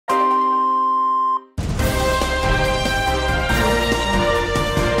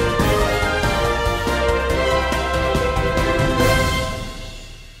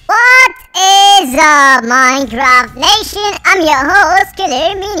is up, Minecraft Nation? I'm your host,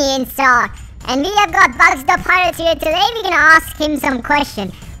 Killer Minion Star, and we have got BugsThePirate here today. We're gonna ask him some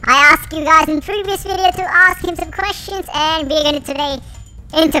questions. I asked you guys in previous video to ask him some questions, and we're gonna today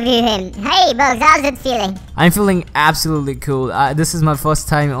interview him. Hey Bugs, how's it feeling? I'm feeling absolutely cool. This is my first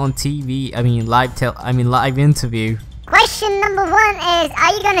time on TV. Live interview. Question number 1 is,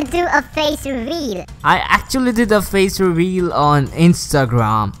 are you gonna do a face reveal? I actually did a face reveal on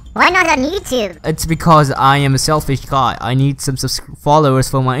Instagram. Why not on YouTube? It's because I am a selfish guy. I need some followers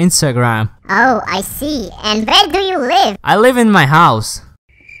for my Instagram. Oh, I see. And where do you live? I live in my house.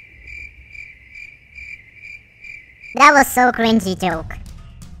 That was so cringy joke.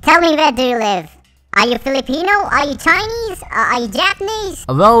 Tell me, where do you live? Are you Filipino? Are you Chinese? Are you Japanese?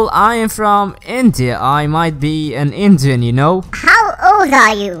 Well, I am from India. I might be an Indian, you know. How old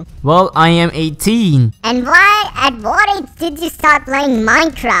are you? Well, I am 18. And at what age did you start playing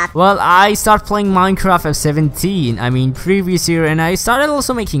Minecraft? Well, I started playing Minecraft at 17. Previous year, and I started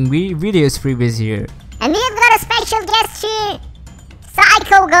also making videos previous year. And we have got a special guest here.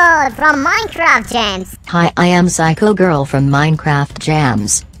 Psycho Girl from Minecraft Jams. Hi, I am Psycho Girl from Minecraft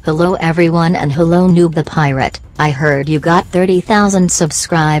Jams. Hello everyone and hello Noob the Pirate. I heard you got 30,000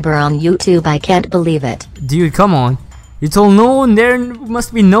 subscriber on YouTube. I can't believe it. Dude, come on. You told no one, there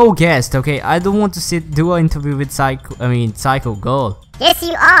must be no guest, okay? I don't want to do an interview with Psycho Girl. Yes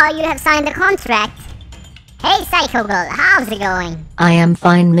you are, you have signed the contract. Hey Psycho Girl, how's it going? I am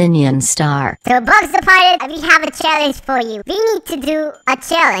fine, Minion Star. So BugsThePirate, we have a challenge for you. We need to do a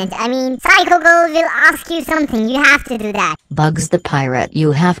challenge. Psycho Girl will ask you something, you have to do that. BugsThePirate,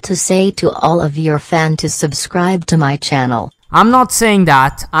 you have to say to all of your fans to subscribe to my channel. I'm not saying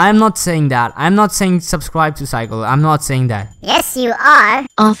that. I'm not saying that. I'm not saying subscribe to Psycho. I'm not saying that. Yes, you are.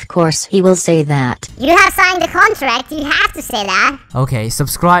 Of course he will say that. You have signed the contract. You have to say that. Okay,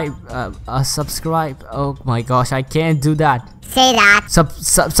 subscribe. Subscribe. Oh my gosh, I can't do that. Say that.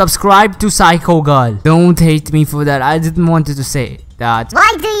 Subscribe to Psycho Girl. Don't hate me for that. I didn't want to say that. Why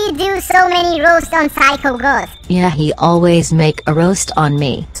do you do so many roasts on Psycho Girls? Yeah, he always make a roast on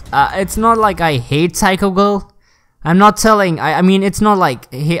me. It's not like I hate Psycho Girl. I'm not telling, it's not like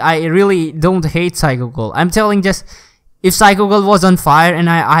I really don't hate Psycho Girl. I'm telling just, if Psycho Girl was on fire and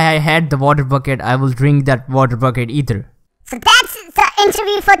I had the water bucket, I will drink that water bucket either. So that's the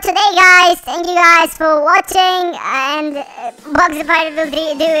interview for today, guys. Thank you guys for watching, and BugsThePirate will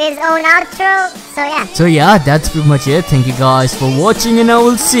do his own outro, So yeah, that's pretty much it. Thank you guys for watching, and I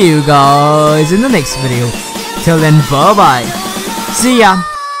will see you guys in the next video. Till then, bye bye. See ya.